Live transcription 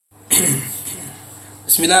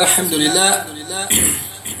بسم الله الحمد لله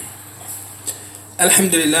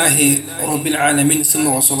الحمد لله رب العالمين ثم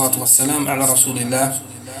والصلاة والسلام على رسول الله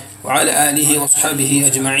وعلى آله وصحبه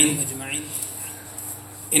أجمعين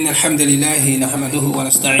إن الحمد لله نحمده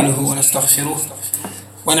ونستعينه ونستغفره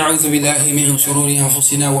ونعوذ بالله من شرور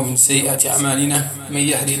أنفسنا ومن سيئات أعمالنا من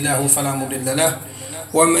يهدي الله فلا مضل له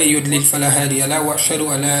ومن يضلل فلا هادي له وأشهد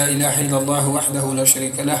أن لا إله إلا الله وحده لا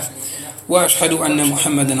شريك له وأشهد أن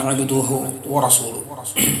محمدا عبده ورسوله.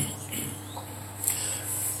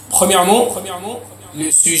 Premièrement,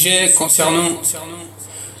 le sujet concernant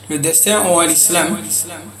le destin en l'islam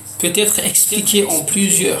peut être expliqué en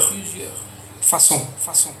plusieurs façons.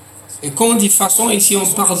 Et quand on dit façon, ici on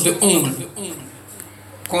parle de angle.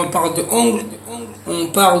 Quand on parle de angle, on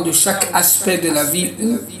parle de chaque aspect de la vie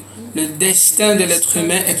où le destin de l'être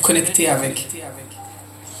humain est connecté avec.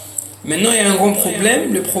 Maintenant, il y a un grand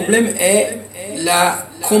problème. Le problème est la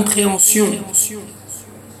compréhension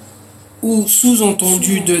ou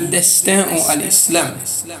sous-entendu de destin en l'islam.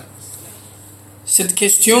 Cette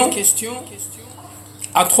question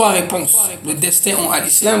a trois réponses. Le destin en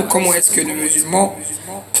l'islam, comment est-ce que le musulman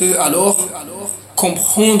peut alors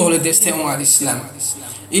comprendre le destin en l'islam?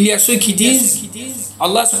 Il y a ceux qui disent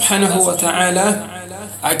Allah subhanahu wa ta'ala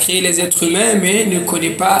a créé les êtres humains mais ne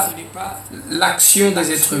connaît pas l'action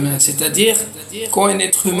des êtres humains. C'est-à-dire quand un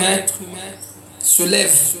être humain se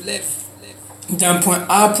lève d'un point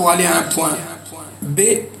A pour aller à un point B,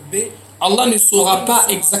 Allah ne saura pas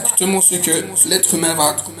exactement ce que l'être humain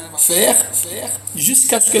va faire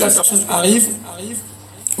jusqu'à ce que la personne arrive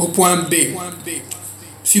au point B.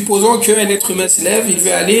 Supposons qu'un être humain se lève, il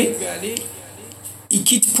veut aller, il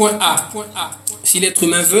quitte point A. Si l'être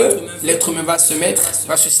humain veut, l'être humain va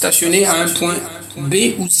se stationner à un point B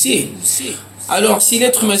ou C. Alors, si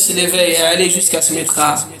l'être humain se levait et allait jusqu'à se mettre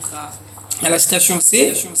à la station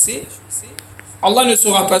C, Allah ne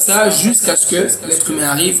saura pas ça jusqu'à ce que l'être humain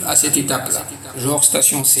arrive à cette étape-là, genre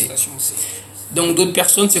station C. Donc, d'autres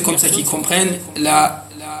personnes, c'est comme ça qu'ils comprennent la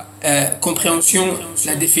compréhension,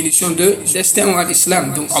 la définition de destin en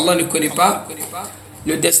l'islam. Donc, Allah ne connaît pas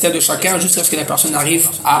le destin de chacun jusqu'à ce que la personne arrive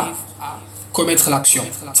à commettre l'action.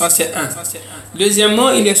 Ça, c'est un. Deuxièmement,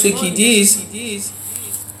 il y a ceux qui disent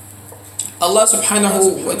Allah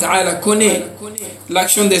subhanahu wa ta'ala connaît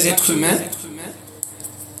l'action des êtres humains,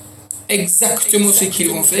 exactement ce qu'ils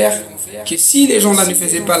vont faire, que si les gens-là ne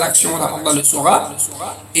faisaient pas l'action-là, Allah le saura,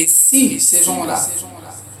 et si ces gens-là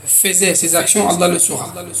faisaient ces actions, Allah le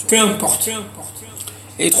saura. Peu importe.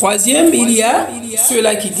 Et troisième, il y a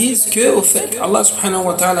ceux-là qui disent que, au fait, Allah subhanahu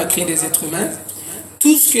wa ta'ala a créé des êtres humains.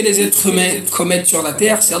 Tout ce que les êtres humains commettent sur la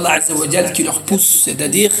terre, c'est Allah azza wa jal qui leur pousse.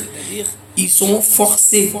 C'est-à-dire, ils sont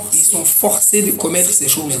forcés de commettre ces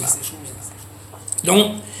choses-là.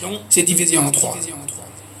 Donc, c'est divisé en trois.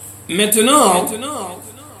 Maintenant,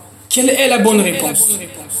 quelle est la bonne réponse?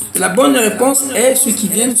 La bonne réponse est ceux qui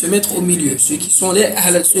viennent se mettre au milieu, ceux qui sont les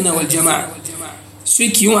Ahl al-Sunnah wal-Jama'a. Ceux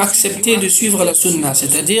qui ont accepté de suivre la sunna,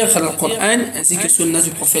 c'est-à-dire le Coran ainsi que la sunna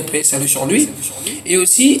du prophète paix et salut sur lui, et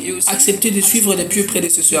aussi accepté de suivre les pieux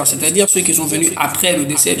prédécesseurs, c'est-à-dire ceux qui sont venus après le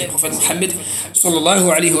décès du prophète Mohammed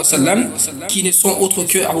sallallahu alayhi wa sallam, qui ne sont autres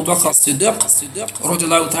que Abu Bakr as-Siddiq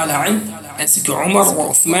radiyallahu ta'ala an, ainsi que Umar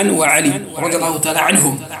wa Othman wa Ali radiyallahu ta'ala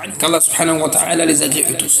anhum, qu'Allah subhanahu wa ta'ala les agrée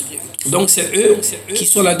eux tous. Donc c'est eux qui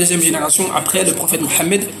sont la deuxième génération après le prophète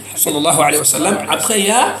Mohammed sallallahu alayhi wa sallam. Après il y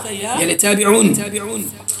a les tabi'un.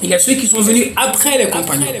 Il y a ceux qui sont venus après les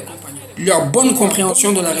compagnons. Leur bonne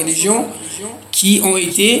compréhension de la religion qui ont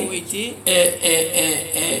été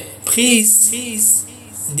prises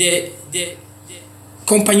des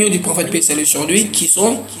compagnons du prophète paix et salut sur lui, qui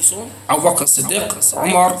sont Abu Bakr as-Siddiq,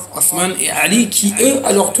 Omar, Othman et Ali, qui eux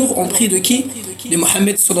à leur tour ont pris de qui? De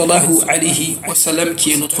Mohammed sallallahu alayhi wa sallam,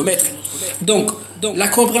 qui est notre maître. Donc la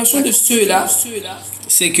compréhension de ceux-là,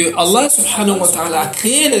 c'est que Allah subhanahu wa ta'ala a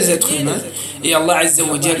créé les êtres humains et Allah azza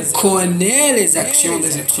wa jal connaît les actions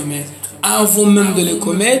des êtres humains avant même de les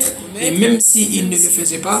commettre, et même s'ils ne le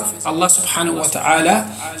faisaient pas, Allah subhanahu wa ta'ala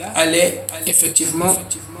allait effectivement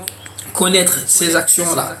connaître ces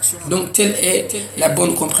actions-là. Donc telle est la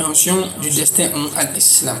bonne compréhension du destin en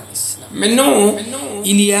l'islam. Maintenant,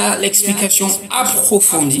 il y a l'explication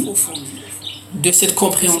approfondie de cette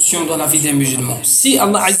compréhension dans la vie des musulmans. Si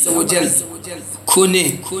Allah azza wa jal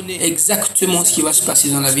connaît exactement ce qui va se passer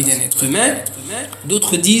dans la vie d'un être humain,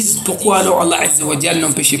 d'autres disent pourquoi alors Allah azza wa jal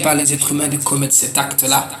n'empêchait pas les êtres humains de commettre cet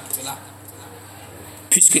acte-là,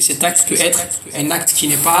 puisque cet acte peut être un acte qui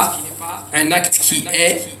n'est pas un acte qui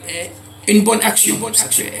est une bonne action. Ça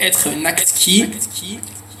peut être un acte qui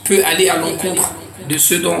peut aller à l'encontre de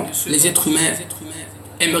ce dont les êtres humains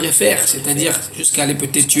aimerait faire, c'est-à-dire jusqu'à aller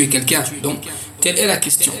peut-être tuer quelqu'un. Donc, telle est la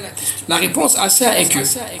question. La réponse à ça est que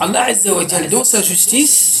Allah Azza wa Jalla, dans sa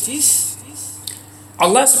justice,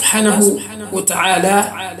 Allah subhanahu wa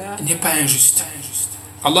ta'ala n'est pas injuste.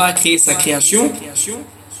 Allah a créé sa création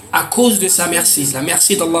à cause de sa merci. La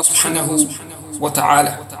merci d'Allah subhanahu wa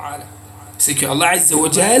ta'ala. C'est que Allah Azza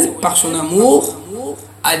wa Jalla, par son amour,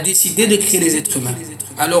 a décidé de créer les êtres humains.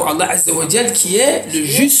 Alors Allah Azza wa Jalla, qui est le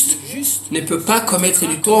juste, ne peut pas commettre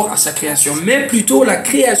du tort à sa création, mais plutôt la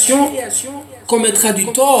création commettra du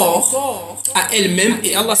tort à elle-même,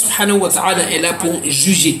 et Allah subhanahu wa ta'ala est là pour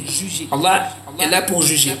juger. Allah est là pour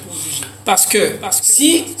juger. Parce que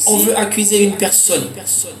si on veut accuser une personne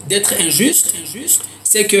d'être injuste,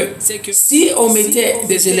 c'est que si on mettait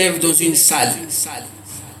des élèves dans une salle,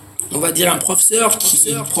 on va dire un professeur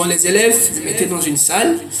qui prend les élèves, les mettait dans une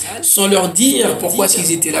salle, sans leur dire pourquoi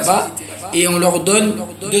ils étaient là-bas, et on leur donne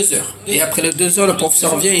 2 heures. Et après les 2 heures, le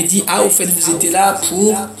professeur vient et dit: ah, au fait, vous étiez là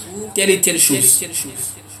pour telle et telle chose.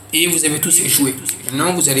 Et vous avez tous échoué.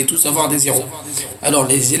 Maintenant, vous allez tous avoir des zéros. Alors,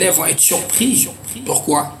 les élèves vont être surpris.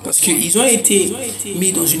 Pourquoi? Parce qu'ils ont été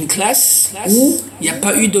mis dans une classe où il n'y a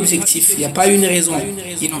pas eu d'objectif, il n'y a pas eu une raison.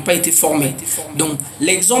 Ils n'ont pas été formés. Donc,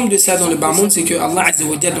 l'exemple de ça dans le bas monde, c'est que Allah Azza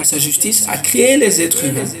wa Jalla, dans sa justice, a créé les êtres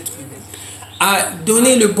humains, a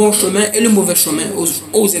donné le bon chemin et le mauvais chemin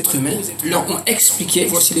aux êtres humains, leur ont expliqué,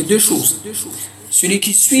 voici les 2 choses. Celui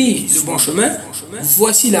qui suit le bon chemin,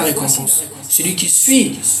 voici la récompense. Celui qui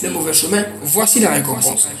suit le mauvais chemin, voici la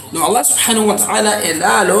récompense. Donc Allah subhanahu wa ta'ala est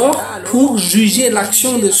là alors pour juger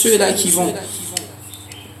l'action de ceux-là qui vont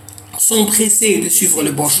s'empresser de suivre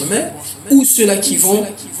le bon chemin, ou ceux-là qui vont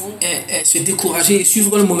se décourager et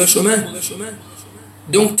suivre le mauvais chemin.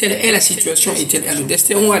 Donc telle est la situation et tel est le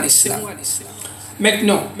destin à l'islam.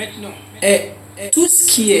 Maintenant, tout ce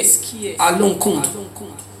qui est à l'encontre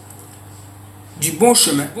du bon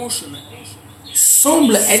chemin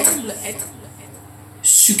semble être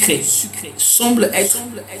sucré, semble être,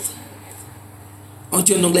 on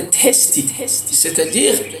dit en anglais tasty,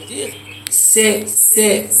 c'est-à-dire c'est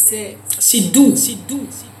doux.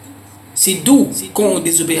 C'est doux quand on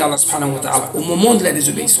désobéit à Allah subhanahu wa ta'ala au moment de la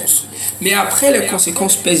désobéissance. Mais après, les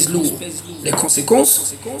conséquences pèsent lourd. Les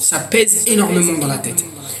conséquences, ça pèse énormément dans la tête.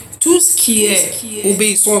 Tout ce qui est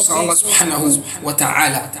obéissance à Allah subhanahu wa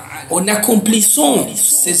ta'ala, en accomplissant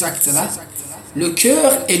ces actes-là, le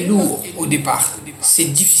cœur est lourd au départ. C'est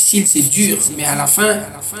difficile, c'est dur, mais à la fin,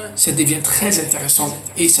 ça devient très intéressant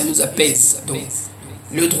et ça nous apaise. Donc,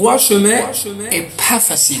 le droit chemin est pas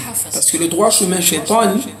facile. Parce que le droit chemin,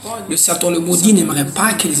 shaitan, le Satan, le maudit, n'aimerait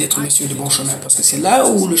pas que les êtres humains suivent le bon chemin. Parce que c'est là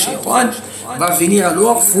où le shaitan va venir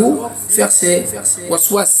alors vous faire ses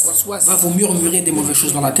waswas, va vous murmurer des mauvaises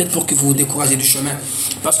choses dans la tête pour que vous vous découragez du chemin.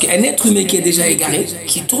 Parce qu'un être humain qui est déjà égaré,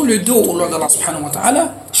 qui tourne le dos au Lord d'Allah subhanahu wa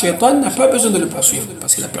ta'ala, shaitan n'a pas besoin de le poursuivre.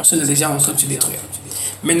 Parce que la personne est déjà en train de se détruire.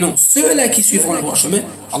 Maintenant, ceux-là qui suivront le droit chemin,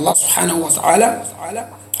 Allah subhanahu wa ta'ala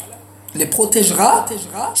les protégera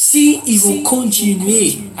si ils vont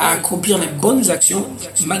continuer à accomplir les bonnes actions,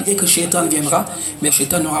 malgré que Shaitan viendra, mais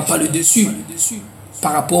Shaitan n'aura pas le dessus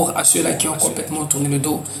par rapport à ceux-là qui ont complètement tourné le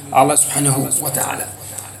dos à Allah subhanahu wa ta'ala.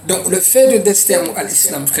 Donc le fait de Destin à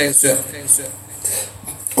l'islam, frères et sœurs,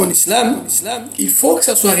 en islam, il faut que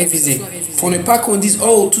ça soit révisé pour ne pas qu'on dise: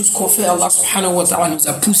 oh, tout ce qu'on fait, Allah subhanahu wa ta'ala nous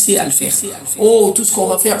a poussé à le faire. Oh, tout ce qu'on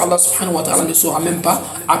va faire, Allah subhanahu wa ta'ala ne saura même pas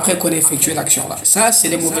après qu'on ait effectué l'action là. Ça, c'est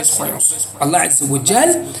les mauvaises croyances. Allah azza wa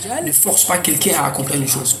jalla ne force pas quelqu'un à accomplir une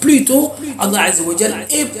chose. Plutôt, Allah azza wa jalla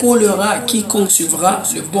épaulera quiconque suivra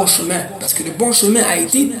le bon chemin, parce que le bon chemin a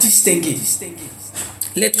été distingué.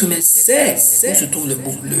 L'être humain sait où se trouve le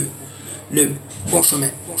bon chemin.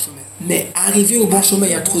 Mais arriver au bon chemin,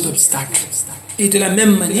 il y a trop d'obstacles. Et de la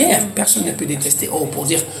même manière, personne ne peut détester pour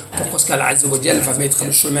dire pourquoi est-ce qu'Allah Azza wa Jalla va mettre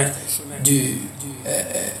le chemin du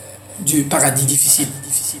paradis difficile.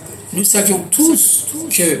 Nous savions tous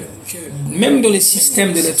que même dans les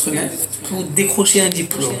systèmes de l'être humain, pour décrocher un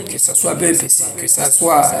diplôme, que ce soit BEPC, que ce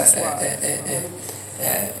soit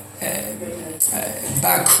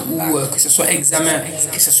bac ou que ce soit examen,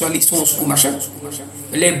 que ce soit licence ou machin,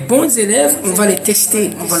 les bons élèves, on va les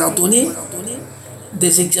tester, on va leur donner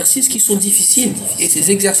des exercices qui sont difficiles, et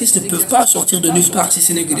ces exercices ne peuvent pas sortir de nulle part si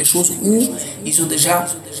ce n'est que des choses où ils ont déjà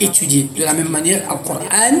étudié. De la même manière,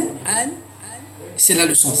 Al-Qur'an, c'est la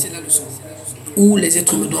leçon. où les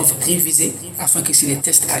êtres humains doivent réviser afin que si les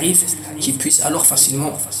tests arrivent, qu'ils puissent alors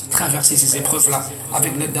facilement traverser ces épreuves-là.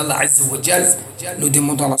 Avec l'aide d'Allah Azza wa Jal, nous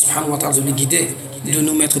demandons à Allah subhanahu wa ta'ala de nous guider, de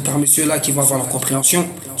nous mettre parmi ceux-là qui vont avoir la compréhension,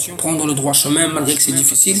 prendre le droit chemin malgré que c'est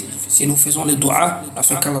difficile, et nous faisons les doigts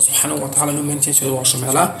afin qu'Allah subhanahu wa ta'ala nous maintienne sur le droit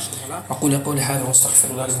chemin-là. أقول قولي هذا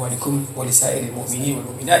واستغفر الله لي ولكم ولسائر المؤمنين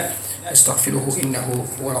والمؤمنات استغفروه إنه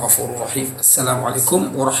هو الغفور الرحيم. السلام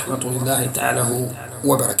عليكم ورحمة الله تعالى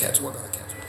وبركاته.